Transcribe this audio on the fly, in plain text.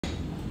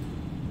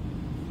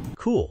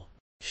cool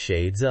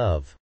shades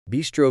of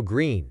bistro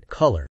green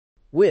color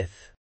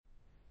with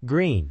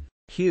green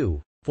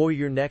hue for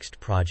your next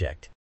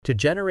project. To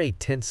generate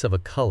tints of a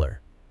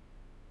color,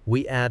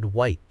 we add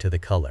white to the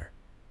color,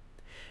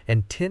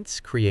 and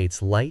tints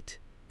creates light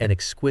and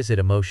exquisite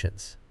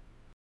emotions.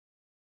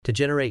 To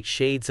generate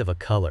shades of a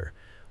color,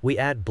 we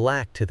add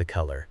black to the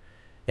color,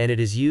 and it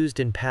is used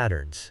in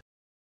patterns.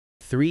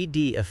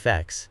 3D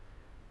effects,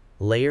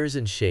 layers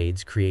and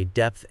shades create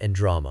depth and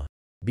drama.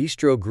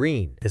 Bistro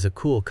green is a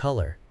cool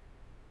color,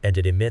 and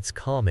it emits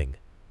calming,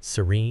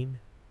 serene,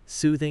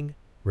 soothing,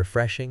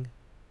 refreshing,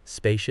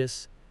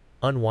 spacious,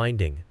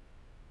 unwinding,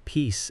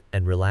 peace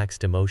and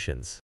relaxed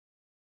emotions.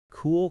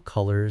 Cool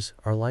colors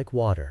are like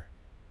water,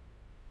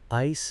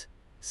 ice,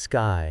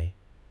 sky,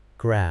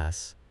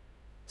 grass,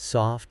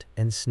 soft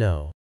and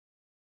snow.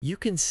 You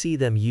can see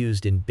them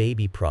used in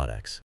baby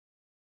products,